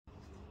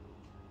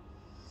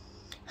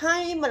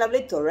Hi, my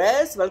lovely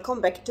Taurus. Welcome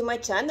back to my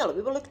channel.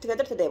 We will look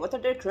together today. What are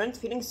their current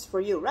feelings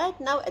for you right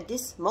now at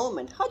this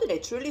moment? How do they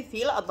truly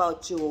feel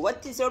about you?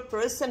 What is your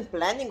person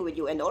planning with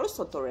you? And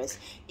also, Taurus,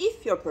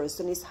 if your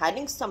person is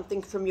hiding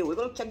something from you, we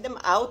will check them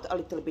out a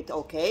little bit,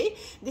 okay?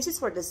 This is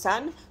for the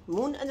Sun,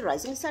 Moon, and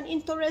Rising Sun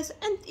in Taurus.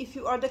 And if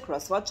you are the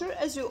cross watcher,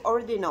 as you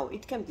already know,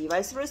 it can be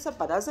vice versa,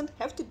 but doesn't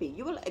have to be.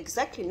 You will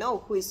exactly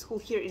know who is who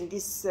here in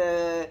this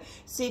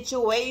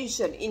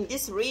situation, in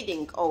this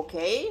reading,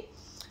 okay?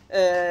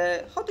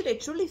 How do they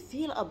truly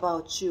feel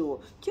about you?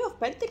 Two of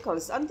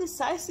Pentacles,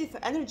 undecisive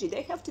energy.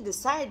 They have to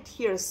decide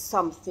here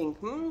something.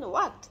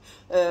 What?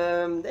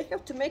 They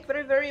have to make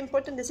very, very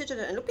important decision.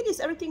 And look at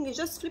this, everything is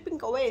just flipping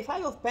away.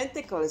 Five of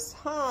Pentacles.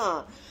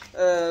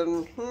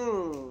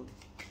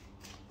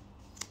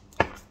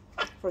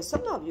 For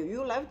some of you,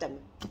 you love them.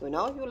 You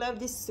know, you love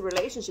this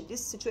relationship,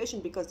 this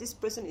situation, because this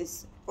person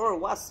is or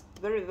was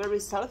very, very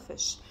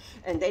selfish,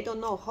 and they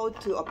don't know how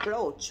to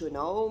approach, you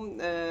know,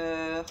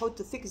 how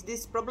to fix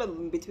this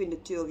problem between the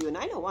two of you.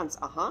 Nine of Wands,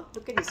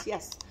 look at this,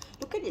 yes.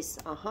 Look at this,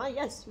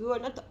 yes, you are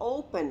not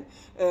open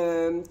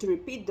to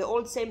repeat the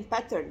old same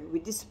pattern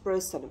with this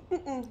person.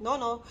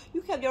 No,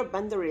 you have your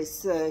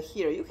boundaries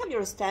here, you have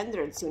your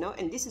standards, you know,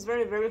 and this is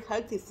very, very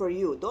healthy for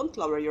you. Don't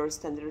lower your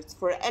standards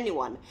for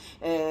anyone.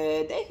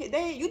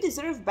 You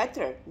deserve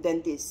better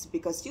than this,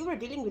 because you were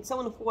dealing with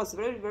someone who was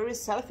very, very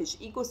selfish,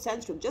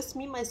 egocentric, just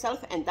me,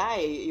 myself, and I,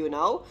 you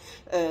know.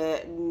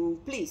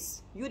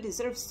 Please, you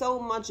deserve so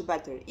much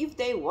better. If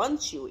they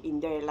want you in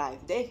their life,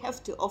 they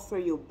have to offer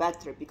you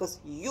better, because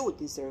you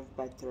deserve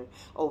better,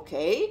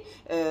 okay?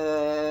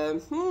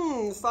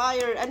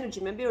 Fire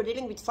energy, maybe you're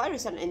dealing with fire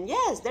sign, and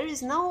yes, there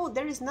is no,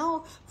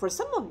 for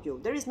some of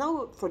you,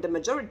 for the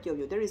majority of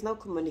you, there is no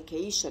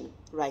communication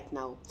right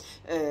now,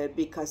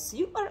 because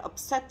you are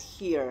upset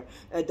here.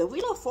 The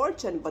Wheel of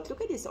Fortune, but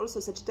look at this, also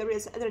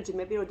Sagittarius energy,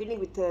 maybe you're dealing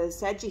with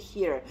Sag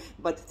here,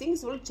 but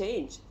things will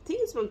change.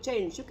 Things will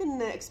change. You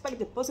can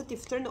expect a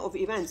positive turn of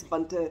events,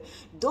 but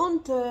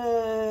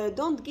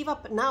don't give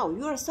up now.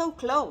 You are so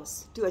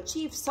close to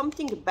achieve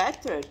something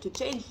better, to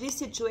change this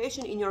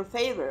situation in your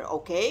favor,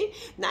 okay?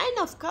 Nine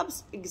of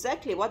Cups,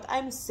 exactly what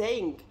I'm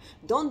saying.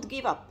 Don't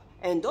give up.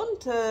 And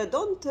don't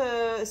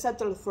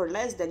settle for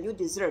less than you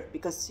deserve,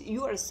 because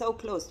you are so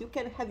close. You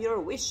can have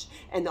your wish,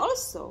 and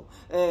also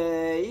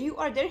you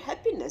are their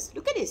happiness.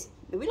 Look at this,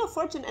 the Wheel of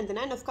Fortune and the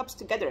Nine of Cups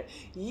together.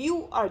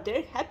 You are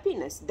their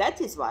happiness.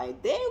 That is why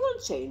they will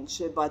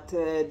change, but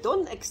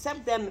don't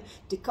accept them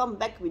to come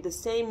back with the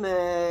same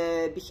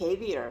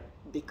behavior,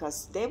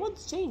 because they won't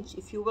change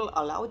if you will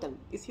allow them,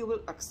 if you will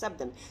accept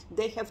them.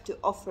 They have to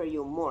offer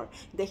you more.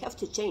 They have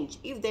to change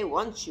if they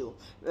want you,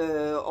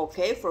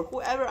 okay? For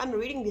whoever I'm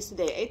reading this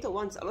today, Eight of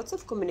Wands, lots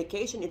of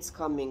communication, it's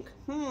coming.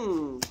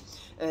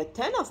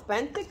 Ten of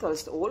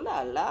Pentacles, oh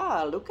la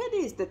la, look at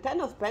this, the Ten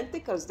of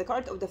Pentacles, the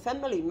card of the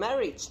family,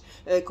 marriage,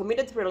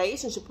 committed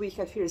relationship we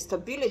have here,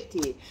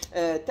 stability.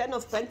 Ten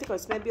of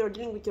Pentacles, maybe you're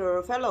dealing with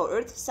your fellow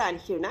earth sign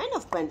here. Nine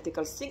of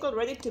Pentacles, single,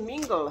 ready to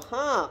mingle,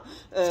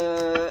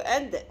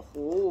 and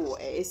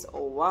Ace of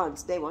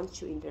Wands, they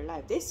want you in their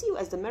life. They see you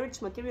as the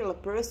marriage material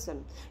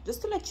person,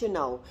 just to let you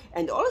know.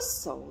 And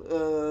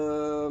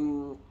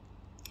also,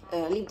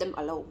 leave them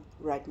alone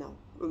right now.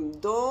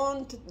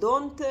 Don't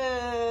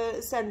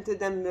send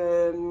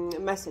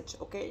them message,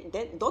 okay?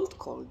 Then don't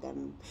call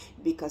them,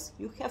 because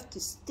you have to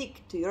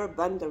stick to your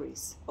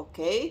boundaries,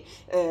 okay?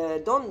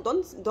 Don't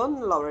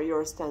lower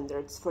your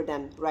standards for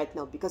them right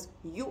now, because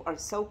you are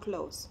so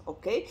close,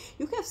 okay?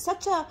 You have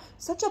such a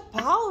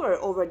power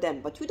over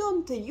them, but you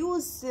don't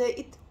use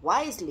it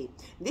wisely.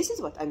 This is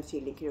what I'm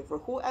feeling here for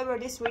whoever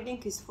this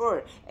reading is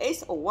for.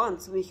 Ace of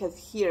Wands, we have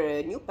here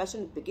a new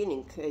passionate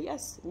beginning.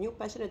 Yes, new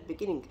passionate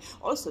beginning.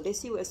 Also, they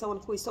see you as someone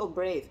who is so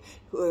brave,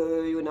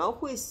 you know,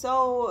 who is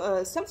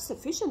so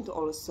self-sufficient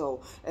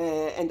also,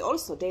 and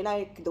also they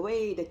like the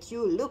way that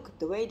you look,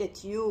 the way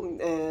that you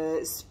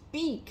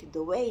speak,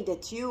 the way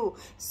that you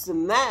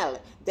smell.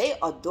 They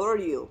adore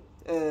you,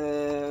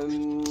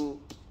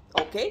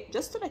 okay,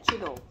 just to let you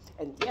know.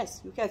 And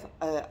yes, you have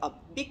a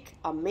big,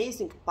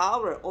 amazing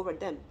power over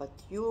them, but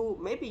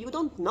maybe you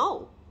don't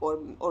know,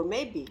 or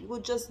maybe you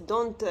just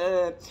don't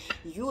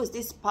use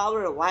this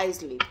power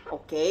wisely,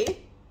 okay?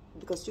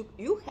 Because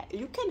you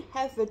can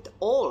have it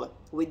all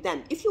with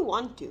them if you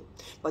want to,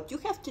 but you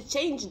have to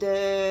change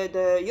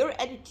your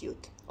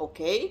attitude,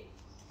 okay?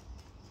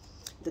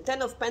 The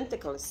Ten of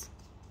Pentacles,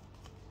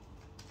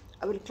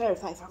 I will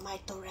clarify for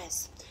my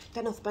Taurus.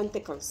 Ten of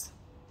Pentacles.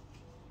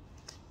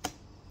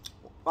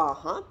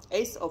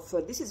 Ace of,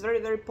 this is very,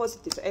 very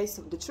positive. Ace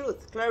of the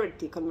truth,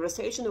 clarity,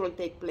 conversation will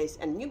take place,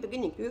 and new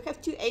beginning. You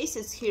have two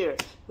aces here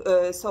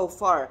so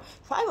far.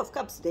 Five of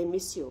Cups, they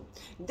miss you.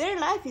 Their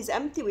life is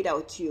empty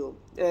without you.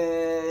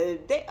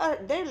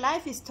 Their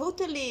life is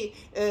totally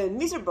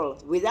miserable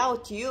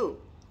without you.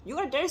 You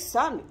are their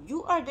sun.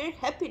 You are their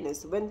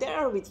happiness. When they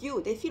are with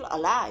you, they feel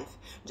alive.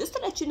 Just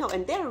to let you know,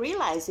 and they're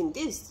realizing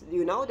this,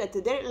 you know, that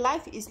their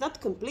life is not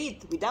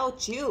complete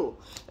without you.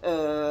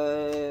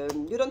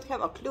 You don't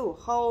have a clue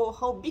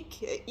how big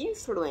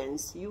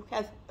influence you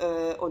have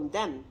on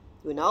them.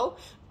 you know,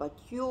 but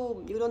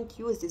you don't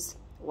use this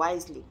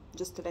wisely.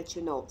 Just to let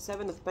you know,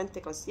 7 of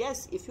Pentacles.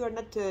 Yes, if you are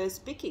not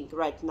speaking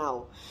right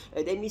now,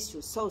 they miss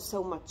you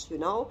so much, you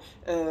know,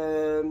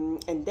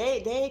 and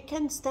they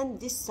can't stand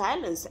this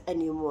silence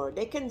anymore.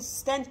 They can't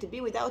stand to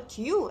be without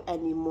you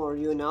anymore,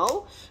 you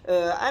know.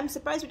 I'm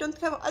surprised we don't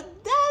have a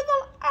devil.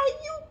 Are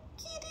you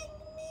kidding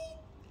me?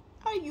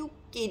 Are you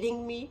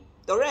kidding me?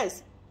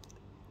 Taurus,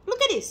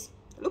 look at this.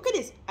 Look at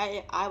this.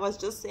 I was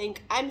just saying,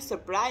 I'm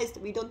surprised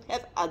we don't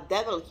have a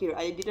devil here.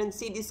 I didn't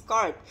see this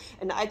card.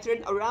 And I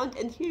turned around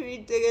and here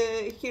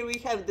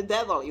we have the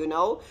devil, you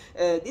know.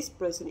 This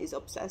person is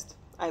obsessed.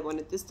 I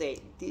wanted to say,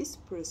 this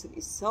person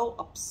is so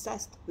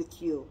obsessed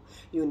with you,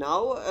 you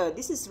know.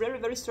 This is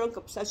very strong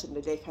obsession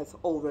that they have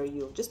over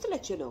you. Just to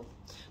let you know.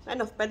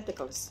 9 of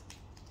Pentacles.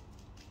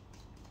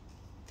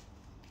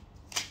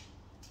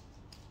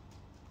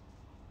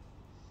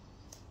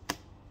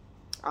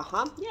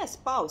 Yes,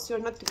 spouse, you're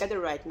not together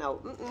right now.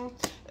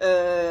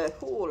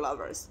 Who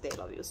lovers, they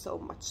love you so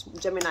much.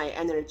 Gemini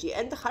energy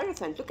and the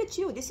Hierophant. Look at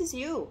you, this is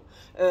you.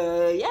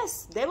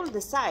 Yes, they will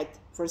decide.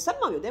 For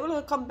some of you, they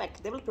will come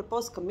back. They will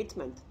propose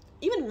commitment.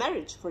 Even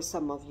marriage for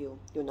some of you,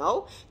 you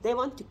know. They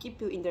want to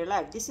keep you in their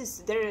life. This is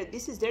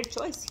their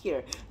choice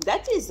here.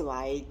 That is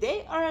why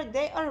they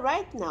are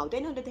right now.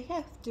 They know that they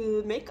have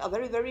to make a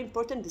very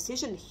important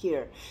decision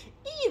here.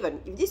 Even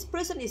if this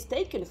person is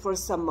taken for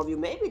some of you,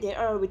 maybe they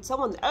are with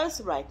someone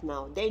else right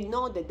now. They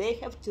know that they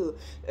have to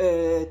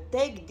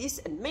take this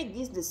and make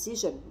this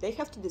decision. They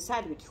have to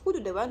decide with who do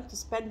they want to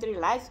spend their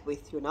life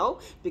with, you know,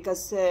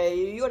 because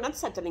you are not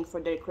settling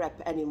for their crap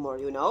anymore,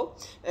 you know.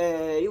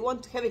 You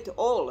want to have it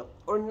all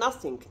or nothing.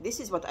 This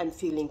is what I'm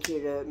feeling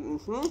here.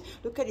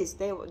 Look at this.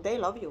 They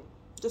love you.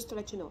 Just to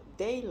let you know,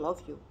 they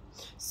love you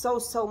so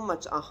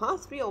much.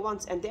 3 of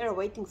Wands, and they are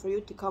waiting for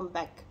you to come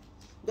back.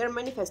 They're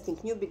manifesting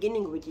new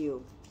beginning with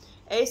you.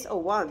 Ace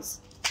of Wands.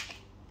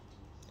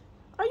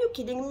 Are you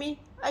kidding me?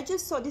 I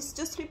just saw this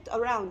just flipped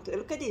around.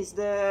 Look at this,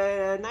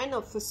 the 9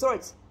 of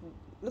Swords.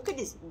 Look at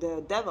this,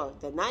 the devil,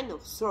 the 9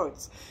 of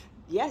Swords.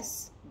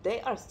 Yes, they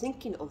are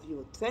thinking of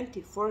you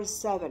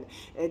 24/7.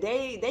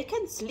 They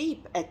can't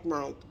sleep at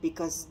night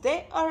because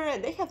they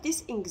have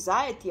this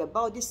anxiety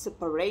about this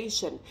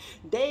separation.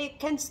 They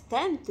can't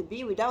stand to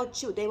be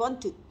without you. They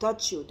want to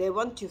touch you. They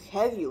want to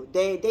have you.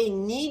 They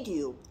need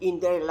you in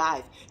their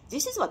life.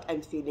 This is what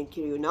I'm feeling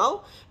here, you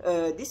know.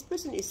 This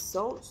person is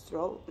so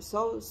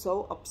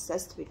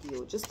obsessed with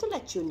you. Just to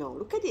let you know.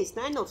 Look at this,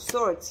 9 of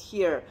Swords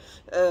here.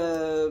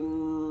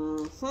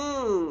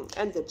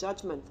 And the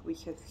Judgment we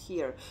have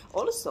here.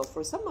 Also,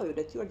 for some of you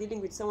that you are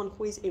dealing with someone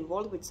who is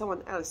involved with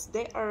someone else,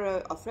 they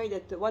are afraid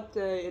that what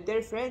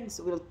their friends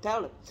will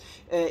tell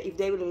if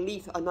they will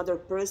leave another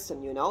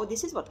person, you know.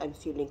 This is what I'm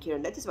feeling here,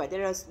 and that is why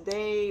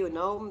they you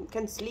know,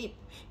 can sleep,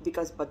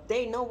 but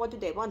they know what do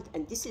they want,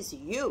 and this is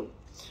you.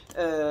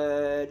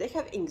 They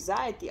have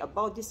anxiety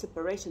about this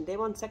separation. They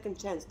want second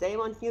chance. They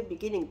want new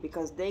beginning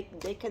because they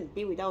can't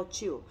be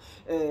without you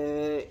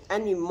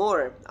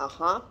anymore.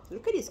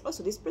 Look at this.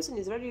 Also, this person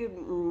is very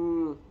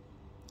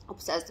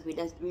obsessed with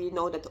us. We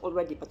know that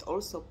already, but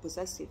also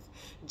possessive,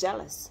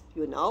 jealous,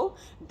 you know.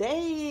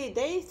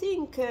 They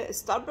think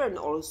stubborn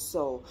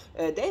also.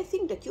 They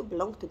think that you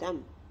belong to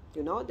them,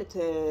 you know, that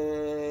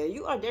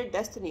you are their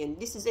destiny and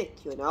this is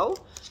it, you know.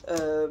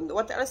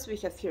 What else we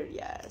have here?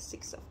 Yeah,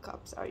 6 of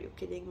Cups. Are you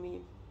kidding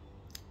me?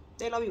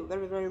 They love you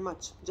very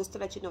much, just to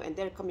let you know, and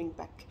they're coming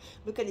back.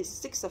 Look at this,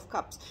 6 of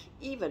Cups.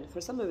 Even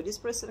for some of you, this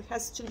person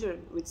has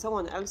children with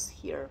someone else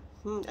here,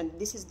 and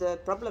this is the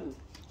problem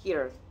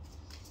here.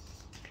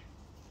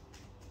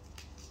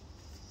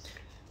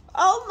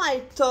 Oh,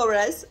 my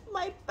Taurus,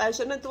 my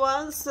passionate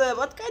ones,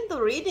 what kind of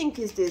reading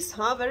is this,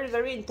 huh?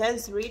 Very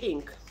intense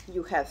reading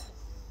you have.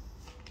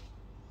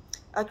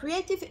 A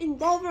creative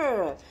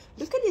endeavor.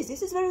 Look at this.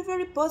 This is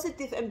very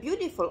positive and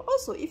beautiful.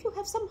 Also, if you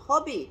have some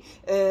hobby,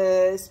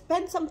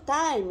 spend some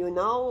time, you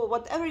know,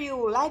 whatever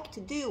you like to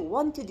do,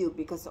 want to do,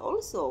 because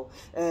also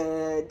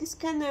this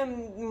can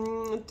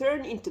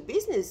turn into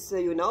business,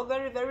 you know,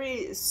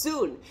 very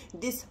soon.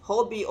 This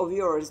hobby of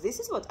yours. This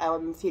is what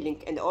I'm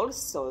feeling. And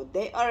also,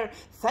 they are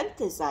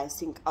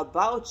fantasizing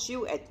about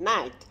you at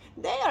night.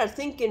 They are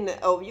thinking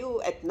of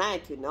you at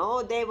night, you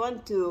know. They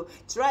want to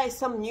try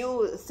some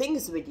new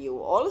things with you.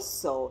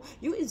 Also,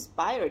 you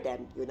inspire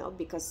them, you know,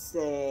 because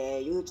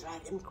you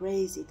drive them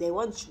crazy. They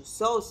want you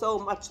so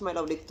much, my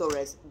lovely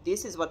Taurus.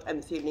 This is what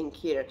I'm feeling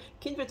here.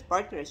 Kindred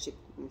partnership.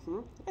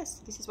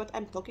 Yes, this is what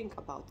I'm talking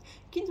about.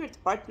 Kindred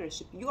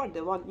partnership. You are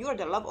the one. You are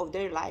the love of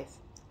their life.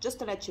 Just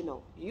to let you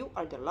know, you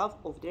are the love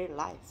of their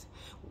life.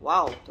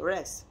 Wow,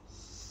 Taurus.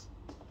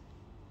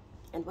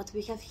 And what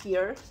we have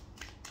here?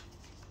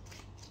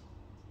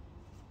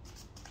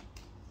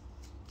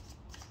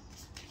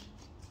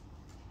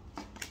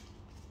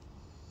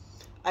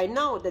 I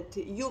know that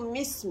you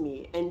miss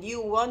me and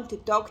you want to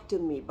talk to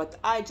me, but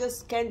I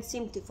just can't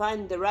seem to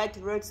find the right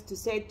words to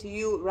say to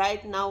you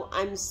right now.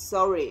 I'm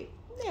sorry.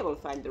 They will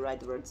find the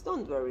right words,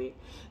 don't worry.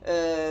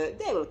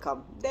 They will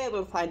come. They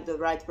will find the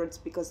right words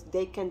because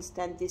they can't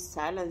stand this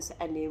silence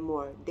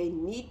anymore. They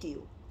need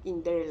you.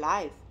 in their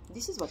life.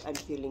 This is what I'm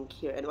feeling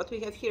here. And what we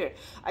have here,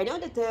 I know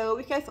that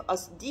we have a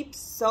deep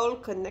soul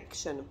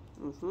connection.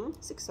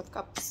 Six of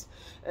Cups.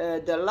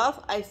 The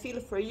love I feel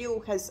for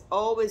you has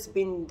always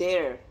been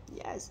there.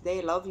 Yes,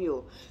 they love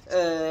you.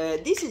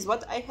 This is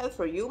what I have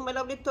for you, my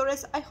lovely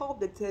Taurus. I hope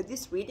that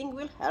this reading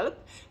will help.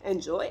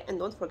 Enjoy, and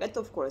don't forget,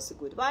 of course,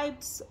 good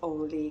vibes,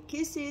 only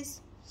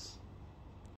kisses.